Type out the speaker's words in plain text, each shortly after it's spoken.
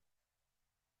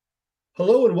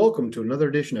Hello and welcome to another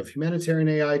edition of Humanitarian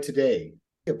AI Today,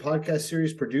 a podcast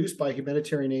series produced by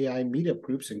Humanitarian AI meetup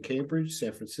groups in Cambridge,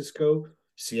 San Francisco,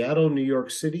 Seattle, New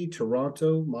York City,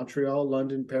 Toronto, Montreal,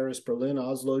 London, Paris, Berlin,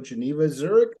 Oslo, Geneva,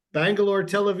 Zurich, Bangalore,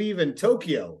 Tel Aviv, and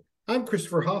Tokyo. I'm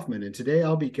Christopher Hoffman, and today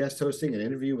I'll be guest hosting an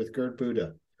interview with Gerd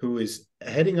Buda, who is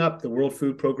heading up the World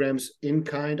Food Programme's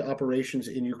in-kind operations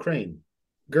in Ukraine.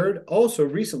 Gerd also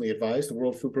recently advised the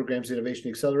World Food Programme's Innovation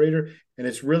Accelerator, and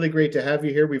it's really great to have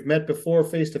you here. We've met before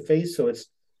face to face, so it's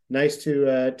nice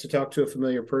to talk to a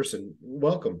familiar person.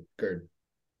 Welcome, Gerd.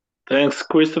 Thanks,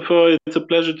 Christopher. It's a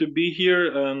pleasure to be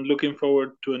here and looking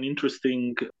forward to an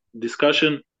interesting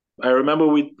discussion. I remember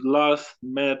we last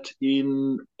met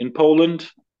in Poland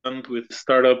and with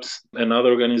startups and other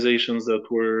organizations that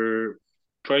were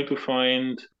trying to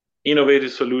find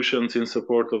innovative solutions in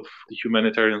support of the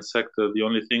humanitarian sector. The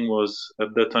only thing was at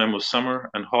that time was summer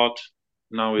and hot.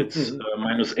 Now it's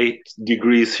 -8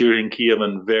 degrees here in Kiev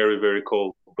and very, very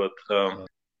cold. But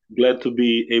glad to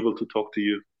be able to talk to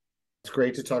you. It's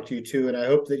great to talk to you too, and I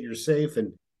hope that you're safe.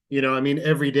 And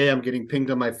every day I'm getting pinged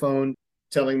on my phone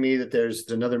telling me that there's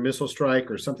another missile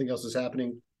strike or something else is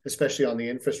happening, especially on the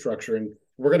infrastructure. And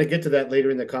we're going to get to that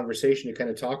later in the conversation to kind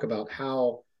of talk about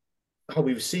how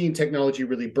we've seen technology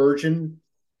really burgeon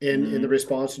in the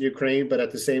response in Ukraine, but at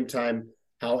the same time,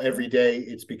 how every day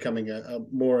it's becoming a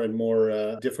more and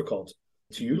more difficult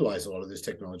to utilize a lot of this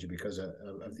technology because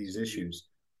of these issues.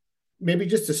 Maybe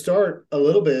just to start a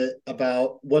little bit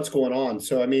about what's going on.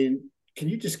 So, I mean, can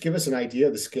you just give us an idea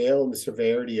of the scale and the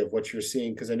severity of what you're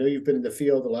seeing? Because I know you've been in the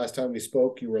field. The last time we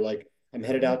spoke, you were like, "I'm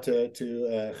headed out to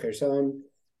Kherson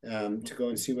to go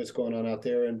and see what's going on out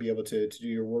there and be able to do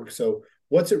your work." So,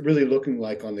 what's it really looking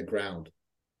like on the ground?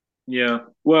 Yeah.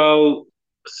 Well,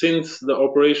 since the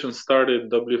operation started,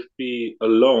 WFP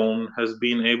alone has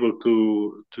been able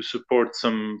to support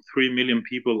some 3 million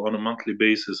people on a monthly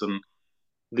basis, and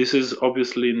this is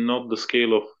obviously not the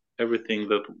scale of everything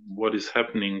that what is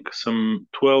happening. Some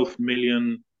 12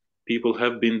 million people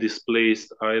have been displaced,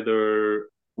 either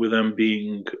with them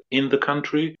being in the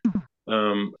country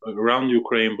around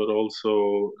Ukraine, but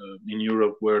also in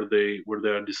Europe where they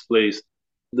are displaced.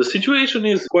 The situation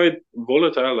is quite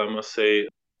volatile, I must say.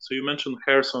 So you mentioned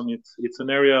Kherson. It's an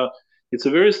area. It's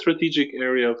a very strategic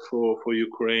area for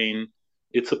Ukraine.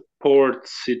 It's a port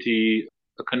city,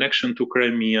 a connection to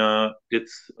Crimea.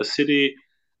 It's a city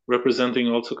representing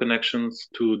also connections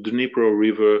to Dnipro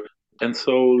River. And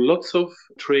so lots of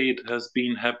trade has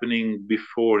been happening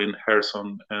before in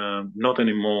Kherson, not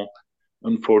anymore,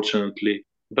 unfortunately.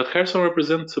 But Kherson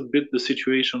represents a bit the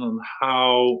situation on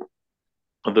how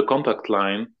the contact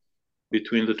line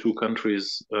between the two countries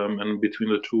and between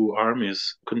the two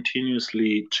armies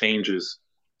continuously changes.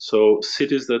 So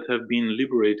cities that have been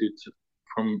liberated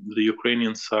from the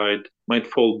Ukrainian side might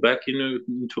fall back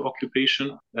into occupation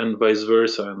and vice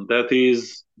versa. And that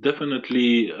is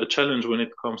definitely a challenge when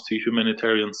it comes to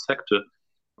humanitarian sector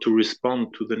to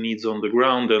respond to the needs on the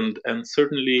ground, and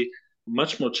certainly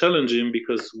much more challenging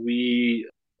because we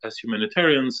as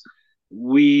humanitarians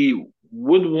we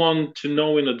would want to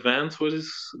know in advance what is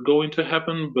going to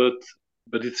happen, but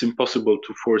it's impossible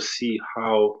to foresee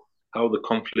how the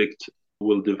conflict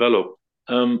will develop.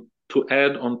 To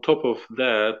add on top of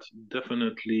that,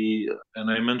 definitely, and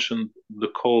I mentioned the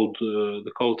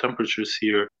cold temperatures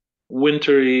here.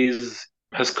 Winter is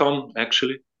has come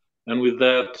actually, and with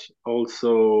that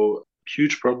also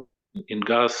huge problem in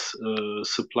gas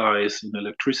supplies, in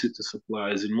electricity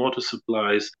supplies, in water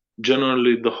supplies.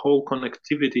 Generally, the whole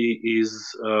connectivity is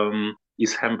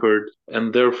hampered,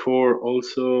 and therefore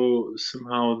also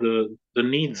somehow the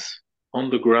needs on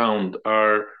the ground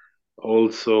are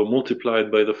also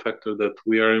multiplied by the factor that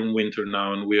we are in winter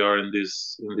now and we are in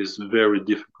this very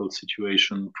difficult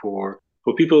situation for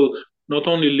people not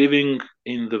only living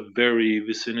in the very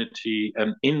vicinity and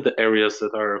in the areas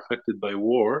that are affected by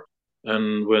war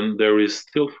and when there is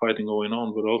still fighting going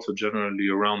on, but also generally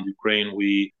around Ukraine,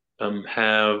 we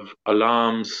have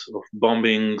alarms of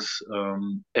bombings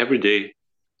every day. Yeah.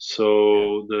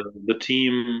 So the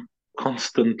team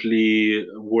constantly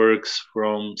works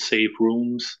from safe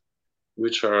rooms,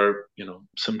 which are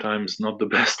sometimes not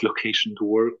the best location to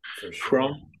work For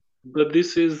from. sure. But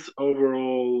this is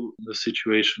overall the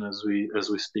situation as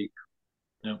we speak.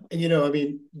 Yeah. And I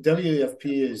mean, WFP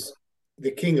is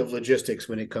the king of logistics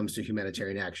when it comes to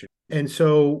humanitarian action. And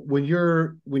so when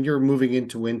you're moving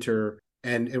into winter,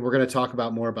 and we're going to talk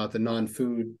about more about the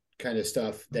non-food kind of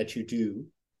stuff that you do,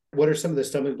 what are some of the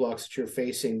stomach blocks that you're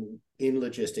facing in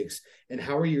logistics, and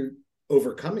how are you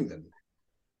overcoming them?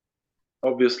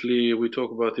 Obviously, we talk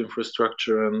about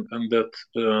infrastructure and that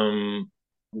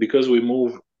because we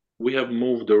move we have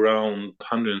moved around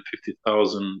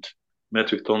 150,000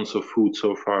 metric tons of food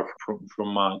so far from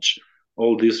March.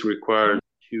 All this required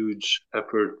huge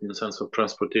effort in sense of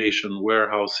transportation,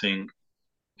 warehousing,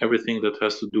 everything that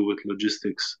has to do with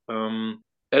logistics.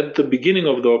 At the beginning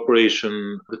of the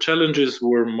operation, the challenges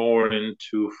were more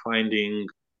into finding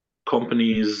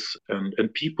companies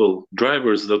and people,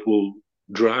 drivers that will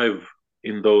drive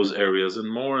in those areas, and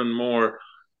more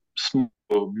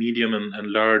small, medium, and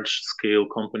large scale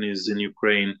companies in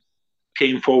Ukraine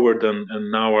came forward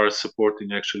and now are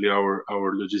supporting actually our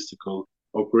logistical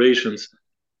operations.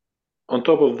 On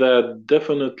top of that,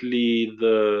 definitely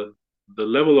the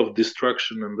level of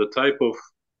destruction and the type of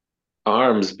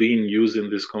arms being used in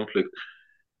this conflict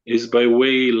is by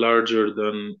way larger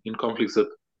than in conflicts that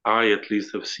I at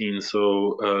least have seen.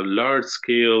 So large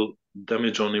scale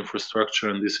damage on infrastructure,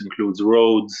 and this includes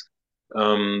roads,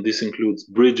 this includes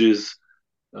bridges,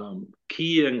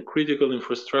 key and critical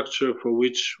infrastructure for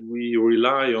which we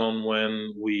rely on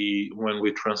when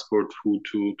we transport food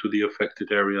to the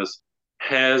affected areas.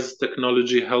 Has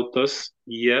technology helped us?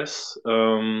 Yes.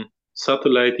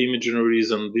 Satellite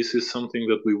imageries, and this is something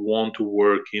that we want to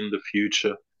work in the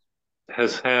future,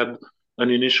 has had an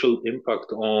initial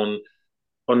impact on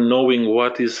knowing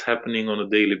what is happening on a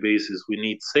daily basis. We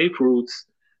need safe routes.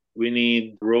 We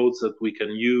need roads that we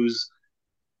can use.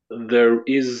 There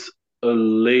is a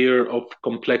layer of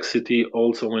complexity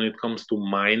also when it comes to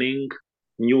mining.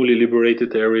 Newly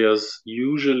liberated areas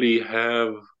usually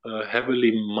have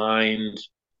heavily mined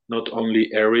not only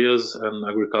areas and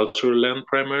agricultural land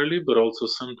primarily, but also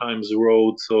sometimes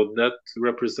roads. So that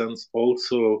represents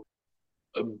also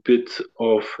a bit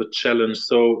of a challenge.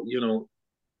 So,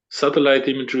 satellite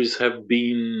imageries have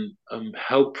been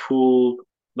helpful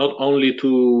not only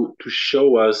to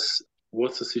show us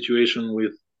what's the situation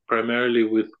with primarily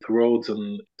with roads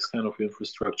and this kind of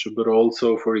infrastructure, but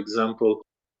also, for example,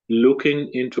 looking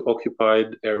into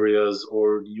occupied areas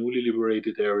or newly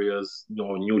liberated areas,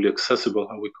 or newly accessible,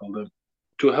 how we call them,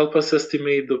 to help us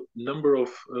estimate the number of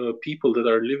people that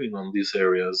are living on these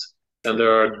areas. And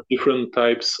there are different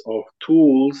types of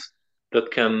tools that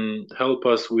can help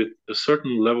us with a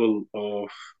certain level of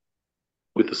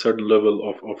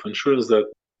insurance that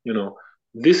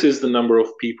this is the number of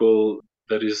people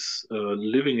that is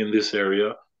living in this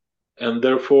area, and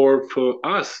therefore for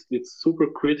us it's super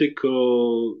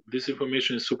critical. This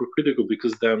information is super critical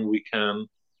because then we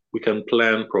can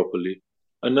plan properly.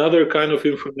 Another kind of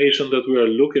information that we are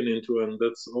looking into, and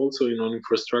that's also in on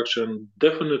infrastructure and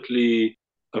definitely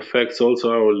affects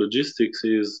also our logistics,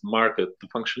 is market. The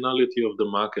functionality of the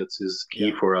markets is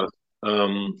key for us.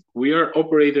 We are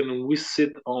operating and we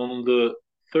sit on the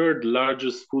third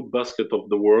largest food basket of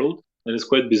the world, and it's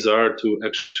quite bizarre to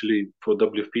actually for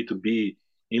WFP to be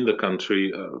in the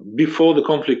country. Before the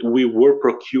conflict, we were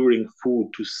procuring food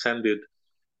to send it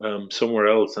somewhere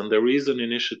else, and there is an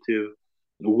initiative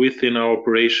within our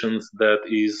operations that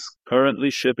is currently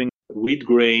shipping wheat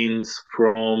grains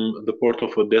from the port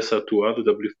of Odessa to other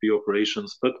WFP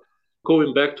operations. But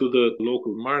going back to the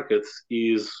local markets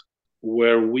is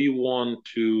where we want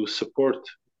to support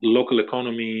local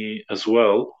economy as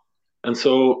well. And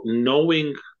so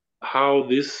knowing how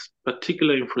this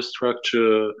particular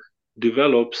infrastructure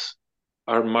develops,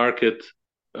 our market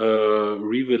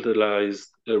revitalized,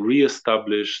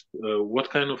 reestablished, what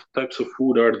kind of types of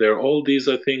food are there? All these,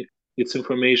 I think, it's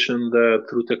information that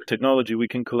through technology we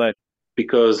can collect,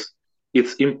 because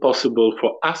it's impossible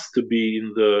for us to be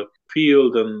in the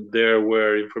field and there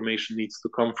where information needs to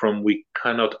come from, we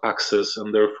cannot access,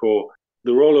 and therefore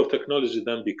the role of technology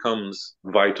then becomes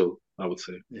vital, I would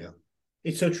say. Yeah.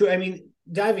 It's so true. I mean,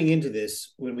 diving into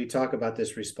this, when we talk about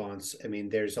this response, I mean,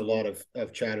 there's a lot of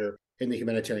chatter in the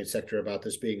humanitarian sector about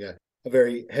this being a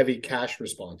very heavy cash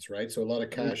response, right? So a lot of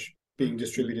cash being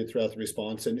distributed throughout the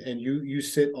response. And you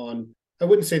sit on, I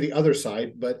wouldn't say the other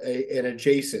side, but an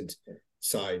adjacent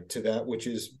side to that, which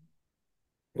is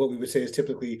what we would say is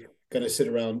typically going to sit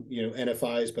around,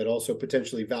 NFIs, but also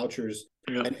potentially vouchers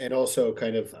and also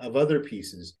kind of other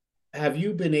pieces. Have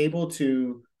you been able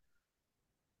to,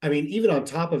 I mean, even on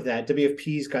top of that,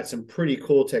 WFP's got some pretty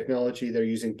cool technology. They're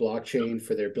using blockchain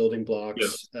for their building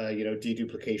blocks,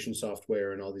 deduplication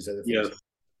software and all these other things.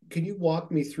 Can you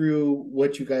walk me through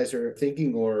what you guys are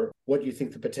thinking, or what you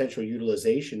think the potential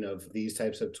utilization of these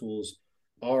types of tools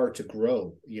are to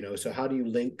grow? So how do you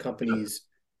link companies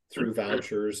through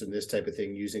vouchers and this type of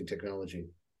thing using technology?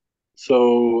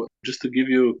 So just to give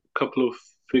you a couple of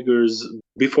figures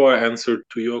before I answer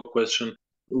to your question,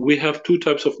 we have two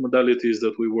types of modalities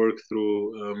that we work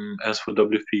through as for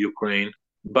WFP Ukraine.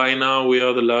 By now, we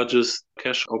are the largest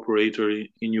cash operator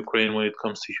in Ukraine when it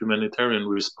comes to humanitarian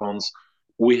response.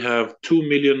 We have 2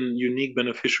 million unique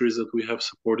beneficiaries that we have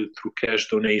supported through cash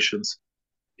donations.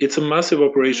 It's a massive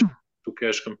operation to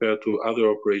cash compared to other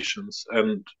operations.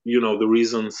 And, the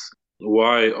reasons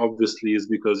why obviously is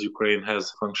because Ukraine has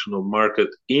a functional market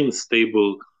in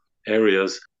stable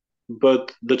areas. But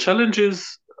the challenge is,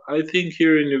 I think,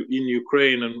 here in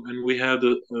Ukraine, and we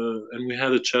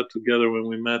had a chat together when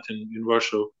we met in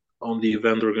Warsaw on the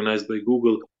event organized by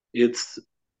Google. It's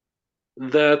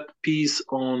that piece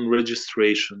on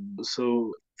registration.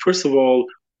 So first of all,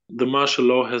 the martial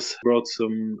law has brought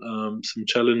some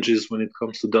challenges when it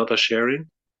comes to data sharing.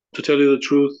 To tell you the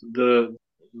truth, the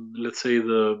let's say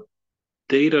the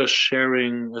data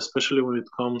sharing, especially when it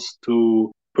comes to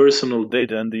personal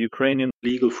data, and the Ukrainian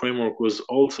legal framework was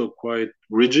also quite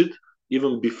rigid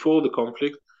even before the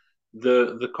conflict.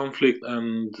 The conflict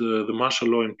and the martial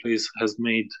law in place has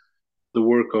made the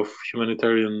work of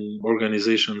humanitarian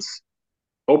organizations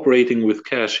operating with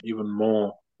cash even more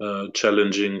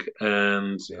challenging.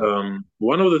 And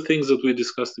one of the things that we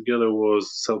discussed together was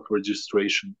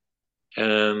self-registration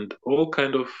and all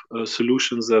kind of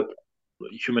solutions that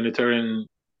humanitarian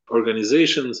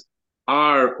organizations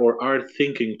are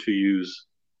thinking to use.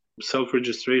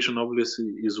 Self-registration obviously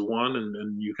is one,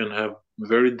 and you can have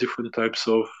very different types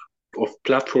of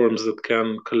platforms that can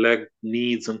collect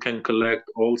needs and can collect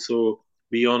also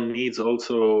beyond needs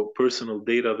also personal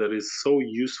data that is so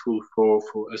useful for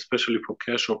especially for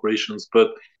cash operations. But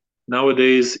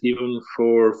nowadays, even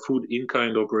for food in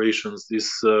kind operations,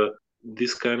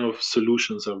 these kind of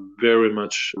solutions are very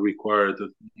much required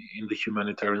in the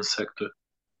humanitarian sector.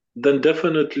 Then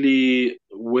definitely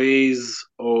ways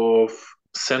of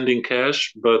sending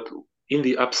cash, but in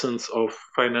the absence of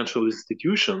financial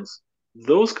institutions,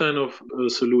 those kind of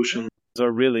solutions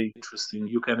are really interesting.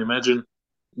 You can imagine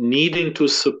needing to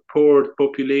support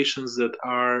populations that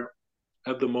are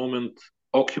at the moment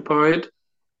occupied,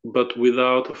 but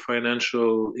without a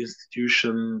financial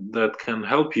institution that can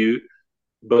help you,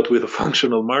 but with a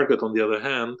functional market on the other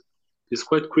hand, it's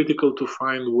quite critical to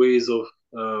find ways of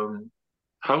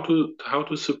how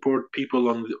to support people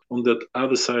on that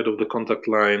other side of the contact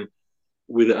line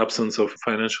with the absence of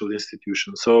financial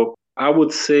institutions. So I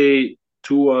would say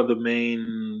two are the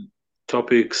main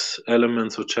topics,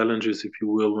 elements, or challenges, if you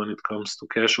will, when it comes to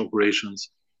cash operations: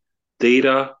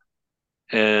 data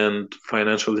and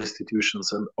financial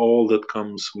institutions, and all that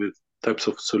comes with types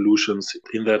of solutions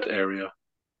in that area.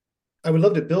 I would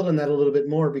love to build on that a little bit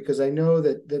more because I know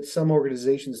that some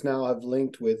organizations now have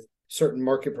linked with certain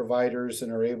market providers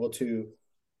and are able to,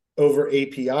 over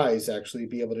APIs, actually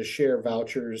be able to share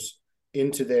vouchers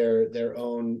into their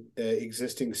own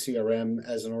existing CRM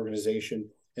as an organization,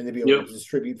 and to be able Yeah. to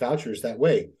distribute vouchers that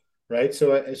way, right? So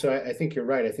I think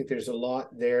you're right. I think there's a lot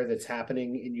there that's happening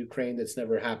in Ukraine that's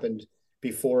never happened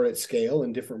before at scale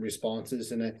and different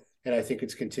responses, and I think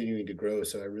it's continuing to grow.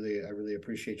 So I really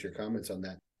appreciate your comments on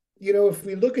that. If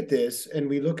we look at this and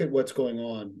we look at what's going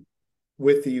on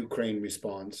with the Ukraine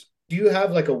response, do you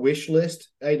have like a wish list?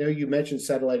 I know you mentioned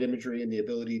satellite imagery and the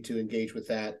ability to engage with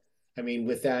that. I mean,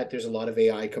 with that, there's a lot of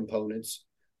AI components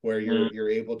where you're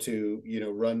able to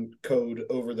run code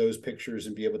over those pictures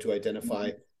and be able to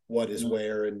identify what is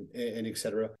where and et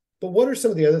cetera. But what are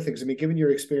some of the other things? I mean, given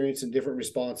your experience in different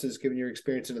responses, given your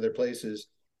experience in other places,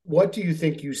 what do you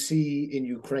think you see in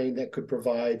Ukraine that could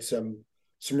provide some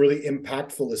really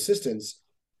impactful assistance?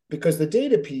 Because the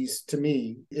data piece, to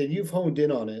me, and you've honed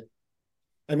in on it,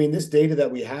 I mean, this data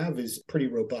that we have is pretty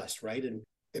robust, right? And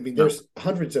I mean, there's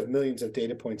hundreds of millions of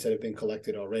data points that have been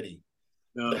collected already.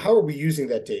 But how are we using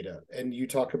that data? And you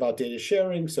talk about data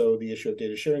sharing, so the issue of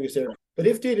data sharing is there. But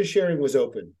if data sharing was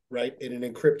open, right, in an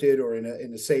encrypted or in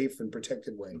a safe and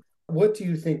protected way, what do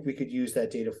you think we could use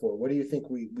that data for? What do you think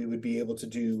we would be able to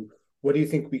do? What do you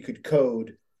think we could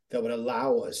code that would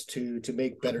allow us to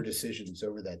make better decisions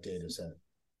over that data set?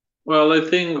 Well, I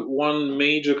think one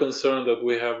major concern that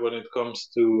we have when it comes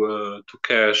to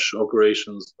cash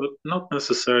operations, but not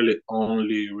necessarily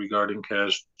only regarding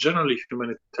cash, generally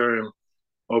humanitarian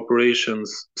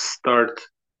operations start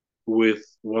with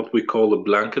what we call a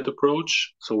blanket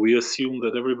approach. So we assume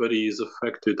that everybody is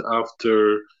affected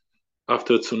after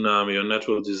tsunami or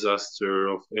natural disaster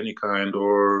of any kind,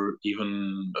 or even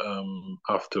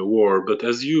after war. But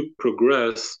as you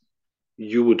progress,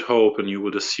 you would hope and you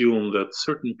would assume that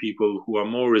certain people who are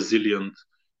more resilient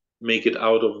make it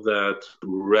out of that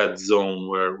red zone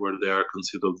where they are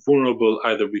considered vulnerable,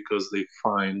 either because they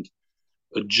find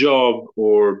a job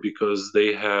or because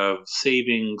they have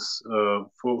savings.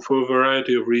 For a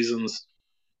variety of reasons,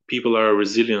 people are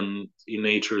resilient in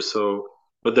nature. So,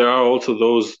 but there are also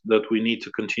those that we need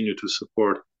to continue to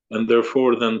support, and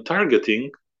therefore, then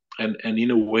targeting. and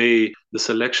in a way, the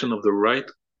selection of the right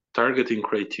targeting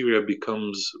criteria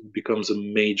becomes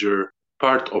a major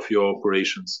part of your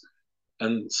operations.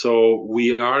 And so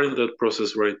we are in that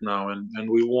process right now, and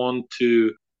we want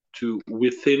to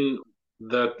within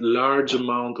that large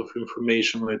amount of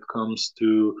information when it comes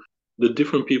to the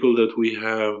different people that we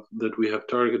have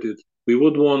targeted, we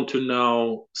would want to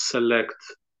now select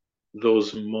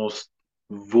those most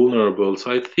vulnerable.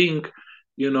 So I think,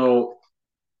 you know,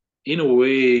 in a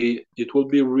way, it will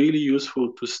be really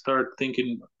useful to start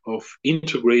thinking of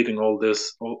integrating all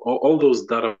this, all those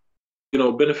data. You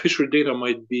know, beneficiary data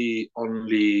might be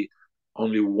only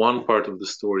one part of the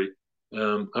story.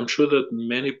 I'm sure that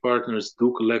many partners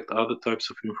do collect other types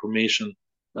of information.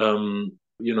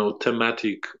 You know,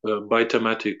 thematic by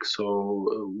thematic.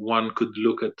 So one could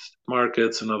look at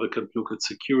markets, another could look at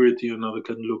security, another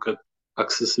can look at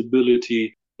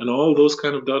accessibility, and all those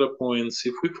kind of data points.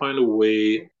 If we find a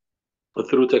way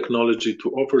through technology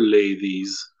to overlay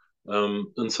these,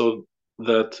 and so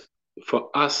that for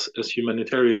us as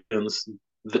humanitarians,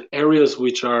 the areas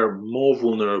which are more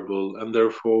vulnerable and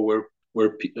therefore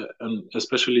and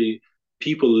especially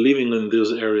people living in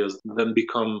those areas then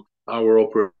become our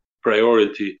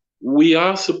priority. We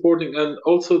are supporting, and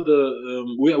also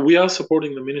we are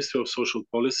supporting the Ministry of Social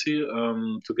Policy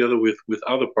together with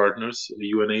other partners,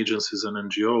 UN agencies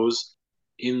and NGOs,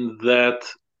 in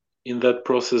that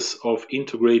process of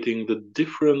integrating the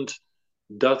different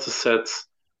data sets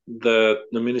that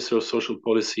the Ministry of Social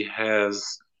Policy has,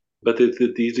 but it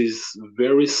is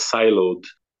very siloed.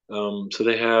 So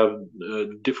they have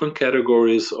different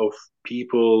categories of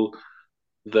people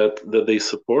that they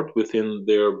support within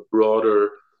their broader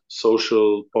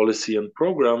social policy and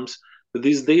programs. But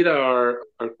these data are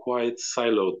quite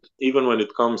siloed, even when it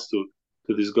comes to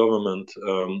this government.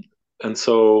 And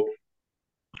so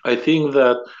I think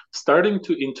that starting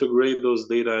to integrate those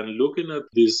data and looking at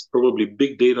this probably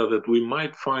big data that we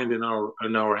might find in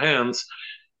our hands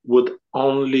would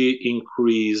only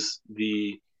increase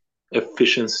the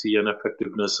efficiency and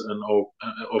effectiveness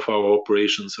of our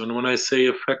operations. And when I say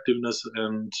effectiveness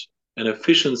and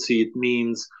efficiency, it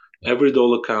means every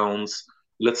dollar counts.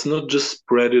 Let's not just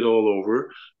spread it all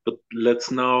over, but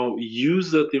let's now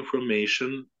use that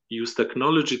information, use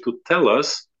technology to tell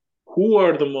us who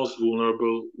are the most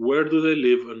vulnerable, where do they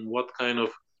live, and what kind of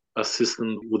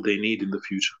assistance would they need in the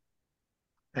future.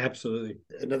 Absolutely.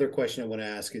 Another question I want to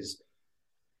ask is,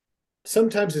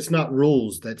 sometimes it's not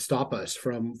rules that stop us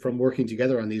from working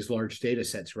together on these large data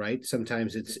sets, right?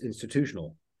 Sometimes it's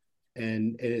institutional.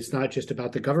 And it's not just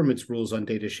about the government's rules on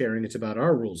data sharing, it's about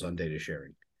our rules on data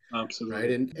sharing. Absolutely.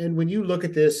 Right. And when you look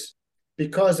at this,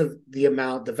 because of the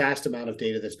vast amount of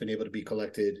data that's been able to be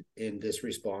collected in this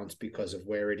response, because of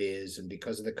where it is and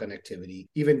because of the connectivity,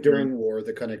 even during war,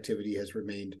 the connectivity has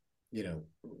remained,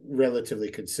 relatively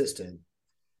consistent.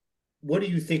 What do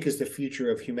you think is the future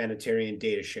of humanitarian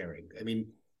data sharing? I mean,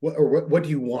 what do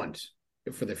you want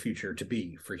for the future to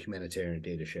be for humanitarian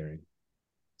data sharing?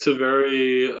 It's a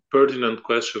very pertinent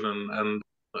question, and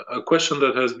a question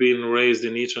that has been raised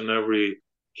in each and every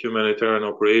humanitarian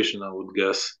operation, I would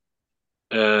guess.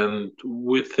 And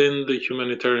within the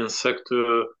humanitarian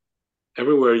sector,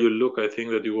 everywhere you look, I think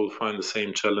that you will find the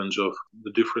same challenge of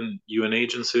the different UN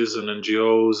agencies and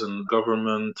NGOs and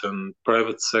government and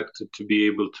private sector to be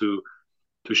able to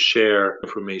share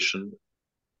information.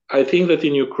 I think that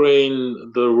in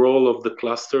Ukraine, the role of the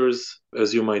clusters,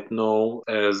 as you might know,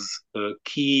 as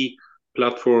key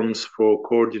platforms for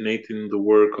coordinating the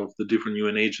work of the different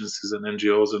UN agencies and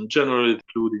NGOs, and generally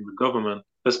including the government,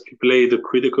 has played a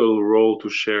critical role to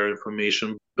share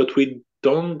information. But we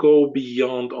don't go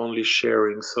beyond only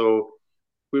sharing. So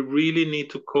we really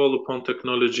need to call upon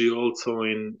technology also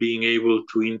in being able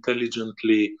to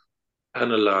intelligently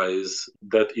analyze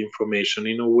that information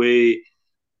in a way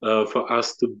for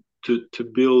us to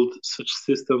build such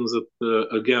systems that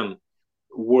again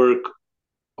work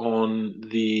on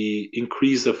the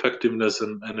increased effectiveness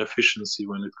and efficiency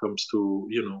when it comes to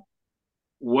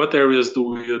what areas do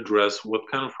we address, what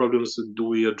kind of problems do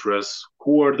we address,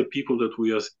 who are the people that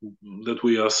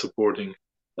we are supporting.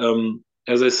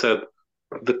 As I said,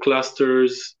 the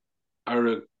clusters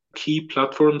are key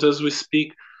platforms as we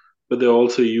speak, but they're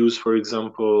also used, for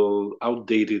example,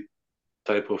 outdated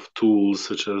type of tools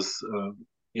such as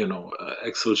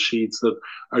Excel sheets that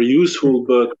are useful,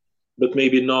 but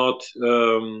maybe not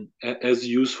as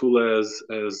useful as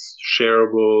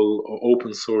shareable or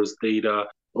open source data.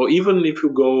 Or even if you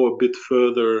go a bit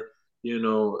further,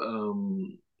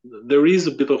 there is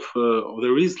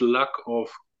there is lack of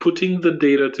putting the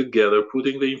data together,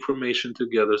 putting the information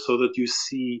together, so that you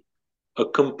see a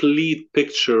complete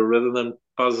picture rather than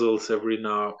puzzles every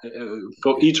now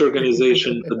for each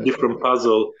organization a different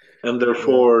puzzle, and Yeah.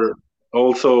 therefore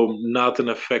also not an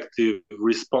effective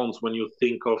response when you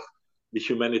think of the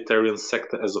humanitarian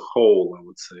sector as a whole, I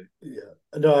would say. Yeah.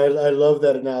 No, I love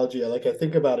that analogy. I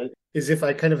think about it is if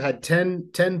I kind of had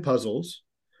ten puzzles,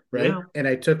 right? Yeah. And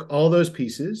I took all those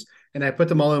pieces and I put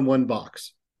them all in one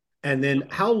box. And then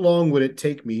how long would it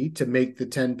take me to make the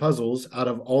 10 puzzles out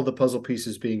of all the puzzle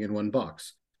pieces being in one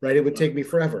box? Right? It would take me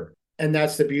forever. And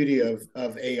that's the beauty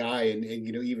of AI and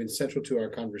even central to our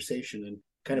conversation and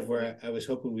kind of where I was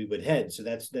hoping we would head. So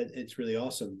that it's really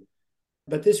awesome.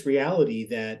 But this reality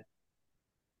that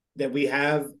we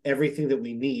have everything that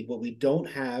we need. What we don't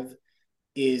have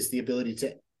is the ability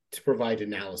to provide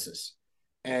analysis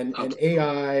and Absolutely.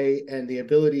 AI and the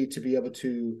ability to be able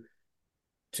to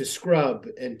scrub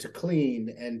and to clean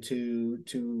and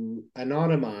to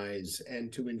anonymize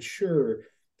and to ensure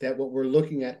that what we're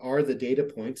looking at are the data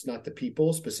points, not the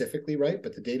people specifically, right?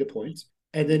 But the data points,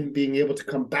 and then being able to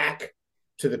come back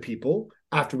to the people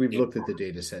after we've Yeah, looked at the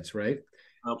data sets, right?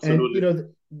 And absolutely.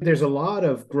 there's a lot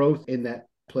of growth in that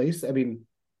place. I mean,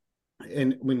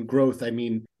 and when growth, I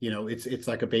mean, it's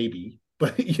like a baby,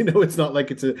 but it's not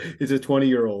like it's a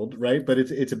 20-year-old, right? But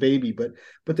it's a baby. But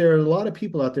there are a lot of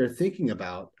people out there thinking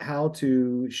about how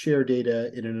to share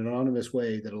data in an anonymous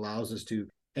way that allows us to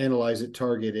analyze it,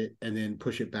 target it, and then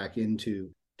push it back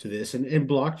into this. And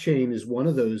blockchain is one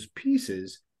of those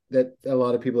pieces that a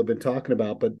lot of people have been talking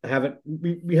about, but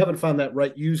we haven't found that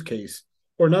right use case,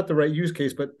 or not the right use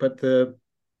case, but the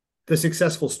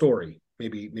successful story.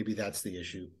 Maybe that's the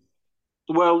issue.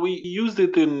 Well, we used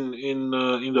it in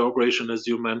the operation, as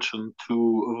you mentioned,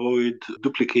 to avoid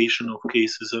duplication of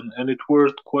cases, and it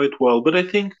worked quite well. But I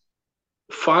think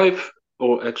 7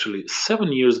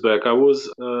 years back, I was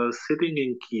sitting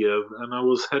in Kiev and I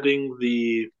was heading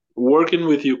the working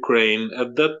with Ukraine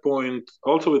at that point,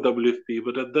 also with WFP,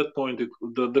 but at that point,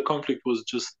 the conflict was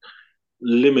just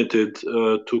limited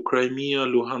to Crimea,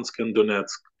 Luhansk, and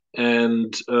Donetsk.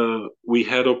 And we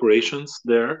had operations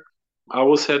there. I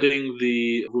was heading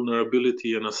the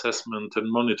vulnerability and assessment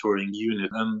and monitoring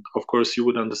unit. And of course, you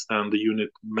would understand the unit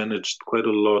managed quite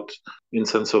a lot in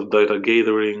sense of data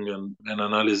gathering and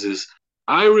analysis.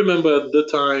 I remember at the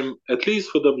time, at least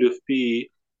for WFP,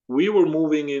 we were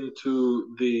moving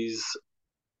into these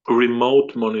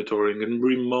remote monitoring and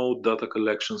remote data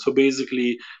collection. So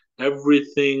basically,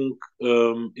 everything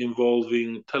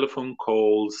involving telephone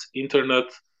calls, internet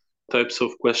types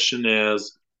of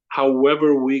questionnaires,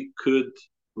 however we could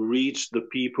reach the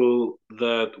people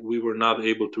that we were not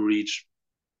able to reach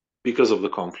because of the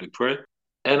conflict, right?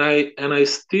 And I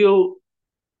still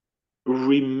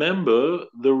remember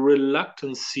the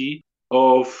reluctancy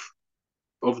of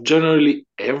of generally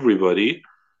everybody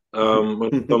when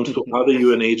it comes to other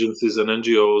UN agencies and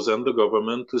NGOs and the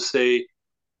government to say,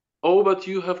 oh, but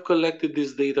you have collected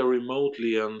this data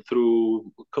remotely and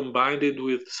through combined it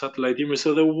with satellite imagery.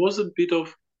 So there was a bit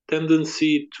of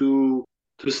tendency to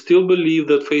still believe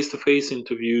that face-to-face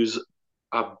interviews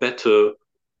are better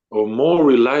or more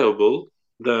reliable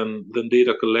than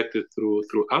data collected through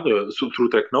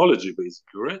technology,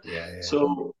 basically, right? Yeah, yeah.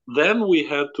 So then we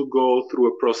had to go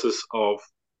through a process of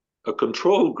a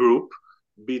control group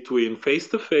between face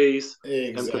to face and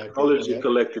Exactly. technology Yep.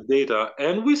 collected data,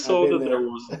 and we I've saw been that there there.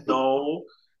 was no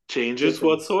changes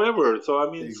Difference. whatsoever. So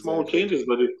I mean, small Exactly. changes,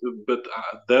 but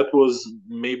that was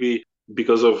maybe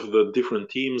because of the different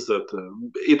teams that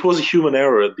it was a human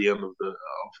error at the end of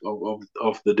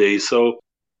of the day. So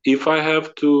if I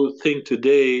have to think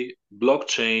today,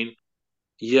 blockchain,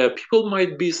 yeah, people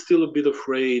might be still a bit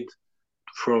afraid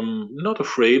from not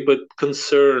afraid but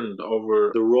concerned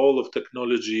over the role of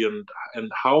technology and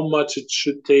how much it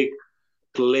should take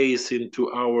place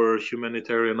into our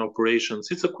humanitarian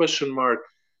operations. It's a question mark.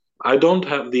 I don't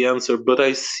have the answer, but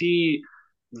I see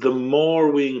the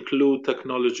more we include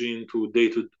technology into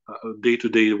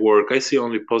day-to-day work, I see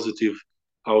only positive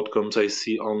outcomes. I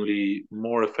see only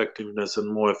more effectiveness and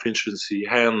more efficiency.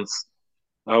 Hence,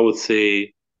 I would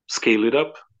say scale it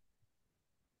up.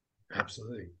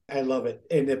 Absolutely. I love it.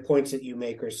 And the points that you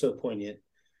make are so poignant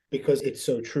because it's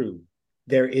so true.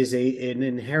 There is an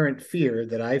inherent fear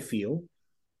that I feel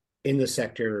in the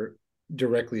sector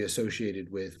directly associated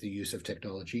with the use of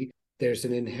technology. There's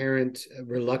an inherent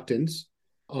reluctance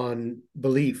on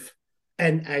belief.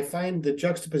 And I find the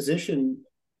juxtaposition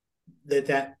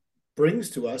that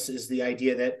brings to us is the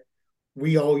idea that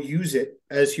we all use it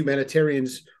as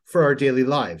humanitarians for our daily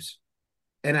lives.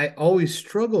 And I always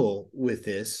struggle with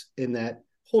this in that,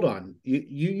 hold on,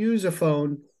 you use a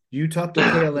phone You talk to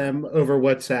KLM over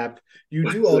WhatsApp. You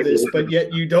do all Exactly. this, but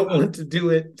yet you don't want to do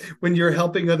it when you're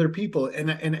helping other people.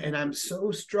 And I'm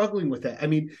so struggling with that. I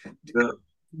mean, Yeah.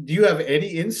 do you have any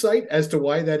insight as to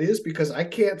why that is? Because I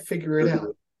can't figure it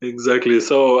out. Exactly.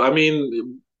 So, I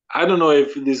mean, I don't know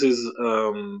if this is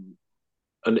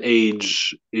an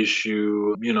age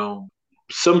issue.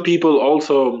 Some people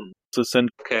also send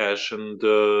cash, and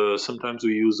sometimes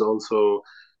we use also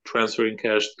transferring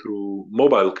cash through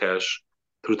mobile cash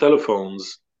through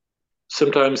telephones.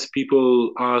 Sometimes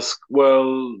people ask,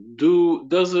 well,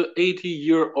 does a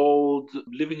 80-year-old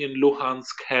living in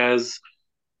Luhansk has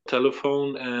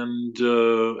telephone and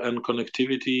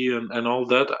connectivity and all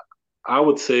that? I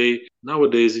would say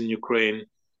nowadays in Ukraine,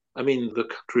 I mean, the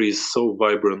country is so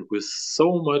vibrant with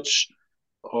so much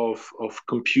of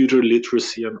computer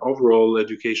literacy and overall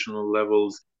educational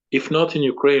levels. If not in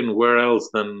Ukraine, where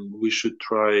else? Then we should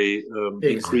try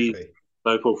increase Exactly.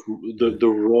 type of Yeah.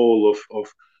 the role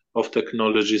of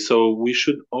technology. So we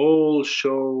should all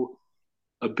show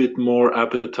a bit more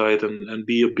appetite and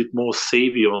be a bit more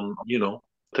savvy on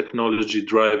technology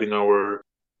driving our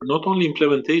not only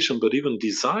implementation but even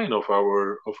design of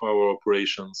our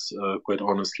operations. Quite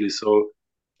honestly, so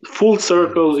full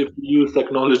circle, if 100%. we use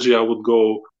technology, I would go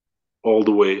all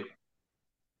the way.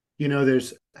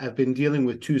 There's I've been dealing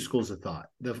with two schools of thought.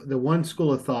 The one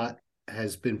school of thought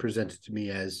has been presented to me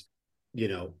as, you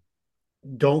know,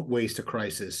 don't waste a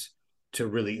crisis to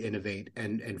really innovate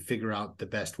and figure out the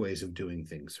best ways of doing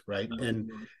things, right?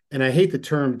 And I hate the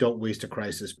term don't waste a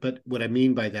crisis, but what I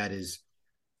mean by that is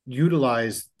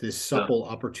utilize this Yeah. supple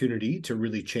opportunity to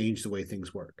really change the way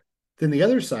things work. Then the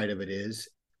other side of it is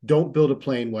don't build a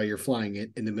plane while you're flying it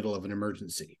in the middle of an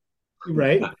emergency,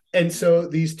 right? And so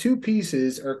these two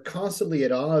pieces are constantly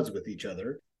at odds with each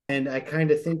other. And I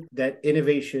kind of think that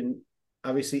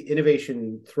obviously,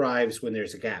 innovation thrives when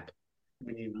there's a gap.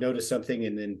 When you notice something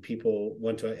and then people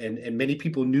want to, and many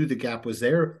people knew the gap was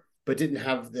there, but didn't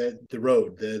have the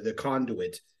road, the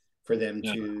conduit for them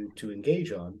Yeah. to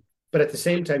engage on. But at the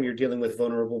same time, you're dealing with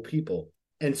vulnerable people.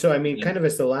 And so, I mean, Yeah. kind of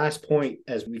as the last point,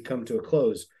 as we come to a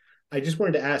close, I just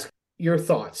wanted to ask your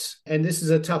thoughts. And this is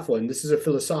a tough one. This is a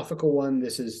philosophical one.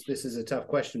 This is a tough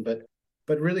question, but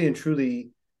really and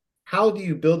truly, how do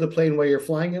you build a plane while you're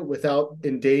flying it without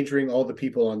endangering all the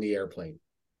people on the airplane?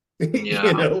 Yeah,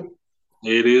 you know?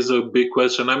 it is a big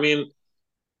question. I mean,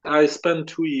 I spent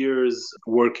 2 years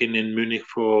working in Munich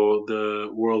for the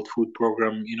World Food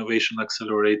Program Innovation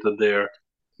Accelerator there.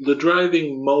 The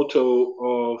driving motto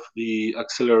of the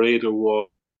accelerator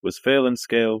was fail and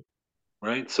scale,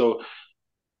 right? So,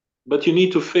 but you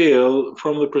need to fail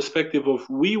from the perspective of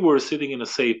we were sitting in a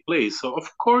safe place. So of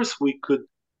course we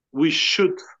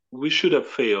should, we should have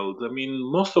failed. I mean,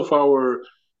 most of our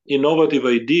innovative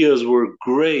ideas were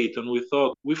great, and we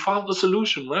thought we found the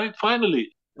solution, right?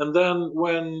 Finally. And then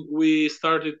when we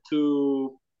started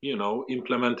to,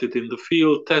 implement it in the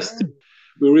field, test it,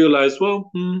 we realized,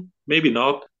 well, maybe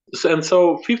not. And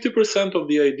so 50% of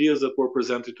the ideas that were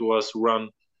presented to us run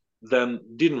then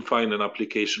didn't find an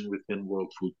application within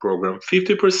World Food Program.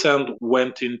 50%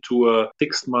 went into a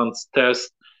 6 month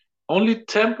test. Only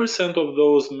 10% of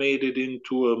those made it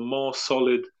into a more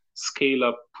solid scale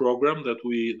up program that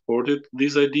we supported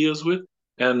these ideas with.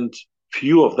 And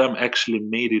few of them actually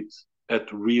made it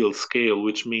at real scale,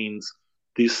 which means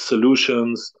these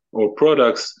solutions or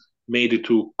products made it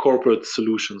to corporate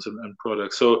solutions and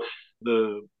products. So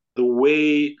the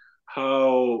way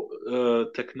how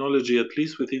technology, at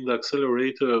least within the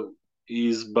accelerator,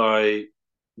 is by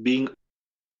being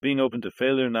open to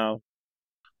failure now.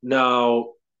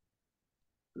 Now,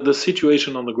 the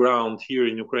situation on the ground here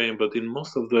in Ukraine, but in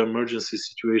most of the emergency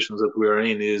situations that we are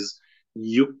in, is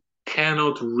you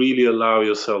cannot really allow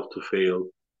yourself to fail.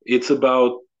 It's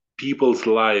about people's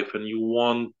life, and you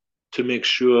want to make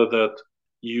sure that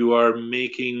you are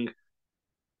making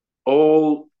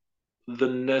all the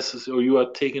necessary, or you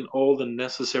are taking all the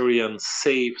necessary and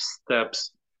safe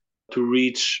steps to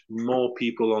reach more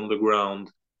people on the ground.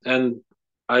 And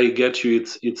I get you,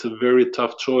 it's a very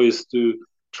tough choice to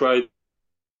try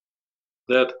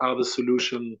that other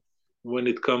solution when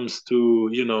it comes to,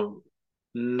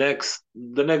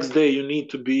 the next day you need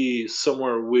to be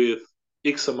somewhere with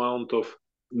X amount of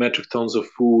metric tons of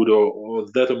food, or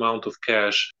that amount of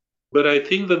cash. But I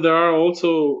think that there are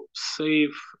also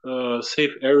safe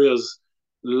areas,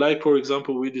 like for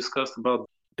example we discussed about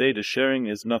data sharing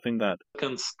is nothing that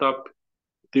can stop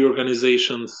the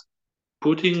organizations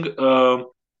putting a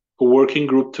working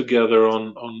group together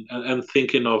on and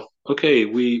thinking of, okay,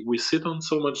 we sit on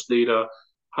so much data,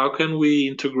 how can we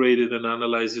integrate it and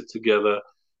analyze it together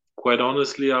quite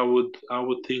honestly, I would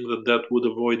think that that would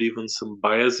avoid even some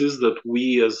biases that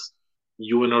we as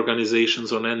UN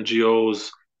organizations or NGOs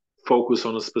focus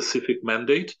on a specific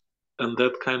mandate, and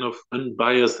that kind of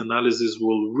unbiased analysis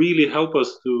will really help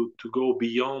us to go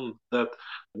beyond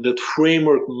that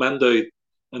framework mandate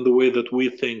and the way that we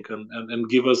think, and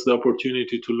give us the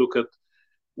opportunity to look at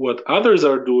what others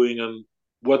are doing and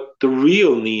what the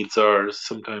real needs are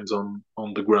sometimes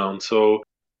on the ground. So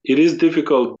it is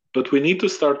difficult, but we need to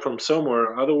start from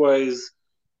somewhere. Otherwise,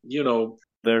 you know,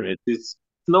 it's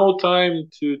no time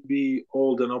to be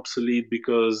old and obsolete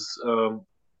because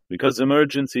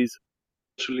emergencies,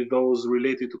 especially those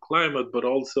related to climate, but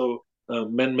also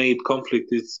man-made conflict,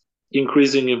 is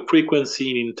increasing in frequency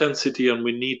and intensity, and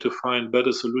we need to find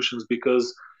better solutions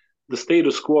because the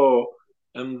status quo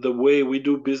and the way we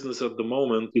do business at the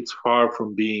moment, it's far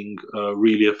from being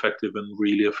really effective and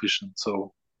really efficient.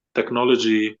 So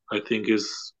technology, I think,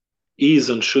 is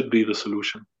and should be the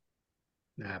solution.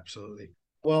 Absolutely.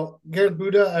 Well, Gerd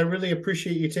Buda, I really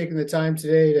appreciate you taking the time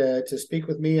today to speak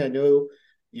with me. I know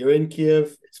you're in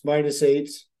Kiev. It's -8.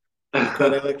 You've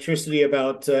got electricity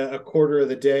about a quarter of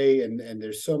the day, and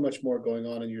there's so much more going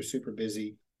on, and you're super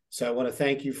busy. So I want to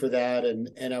thank you for that,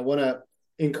 and I want to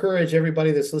encourage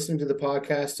everybody that's listening to the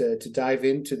podcast to dive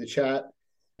into the chat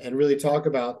and really talk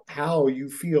about how you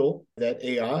feel that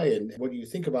AI and what you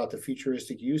think about the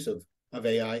futuristic use of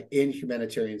AI in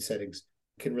humanitarian settings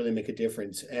can really make a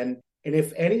difference. And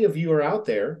if any of you are out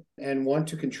there and want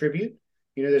to contribute,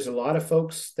 there's a lot of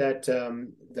folks that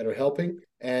are helping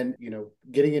and,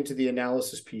 getting into the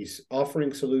analysis piece,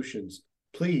 offering solutions.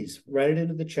 Please write it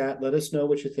into the chat. Let us know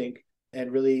what you think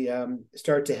and really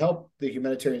start to help the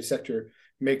humanitarian sector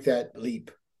make that leap,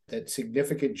 that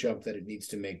significant jump that it needs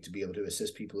to make to be able to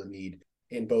assist people in need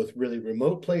in both really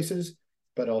remote places,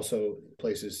 but also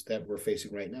places that we're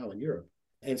facing right now in Europe.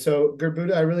 And so, Gerd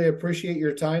Buda, I really appreciate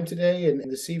your time today and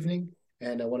this evening,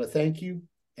 and I want to thank you.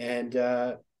 And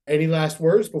any last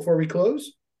words before we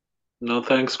close? No,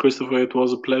 thanks, Christopher. It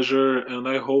was a pleasure, and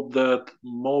I hope that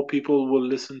more people will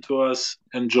listen to us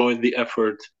and join the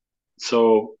effort.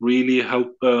 So really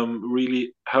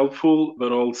really helpful,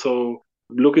 but also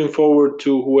looking forward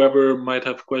to whoever might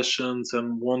have questions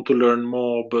and want to learn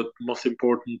more. But most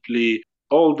importantly,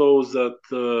 all those that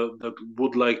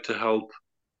would like to help.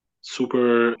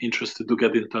 Super interested to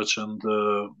get in touch, and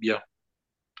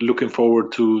looking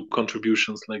forward to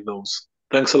contributions like those.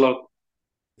 Thanks a lot.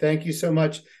 Thank you so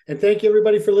much. And thank you,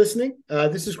 everybody, for listening.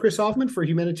 This is Chris Hoffman for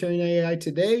Humanitarian AI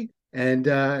Today. And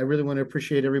I really want to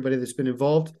appreciate everybody that's been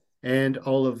involved and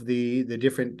all of the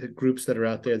different groups that are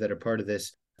out there that are part of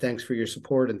this. Thanks for your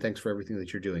support and thanks for everything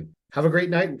that you're doing. Have a great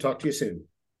night and talk to you soon.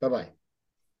 Bye-bye.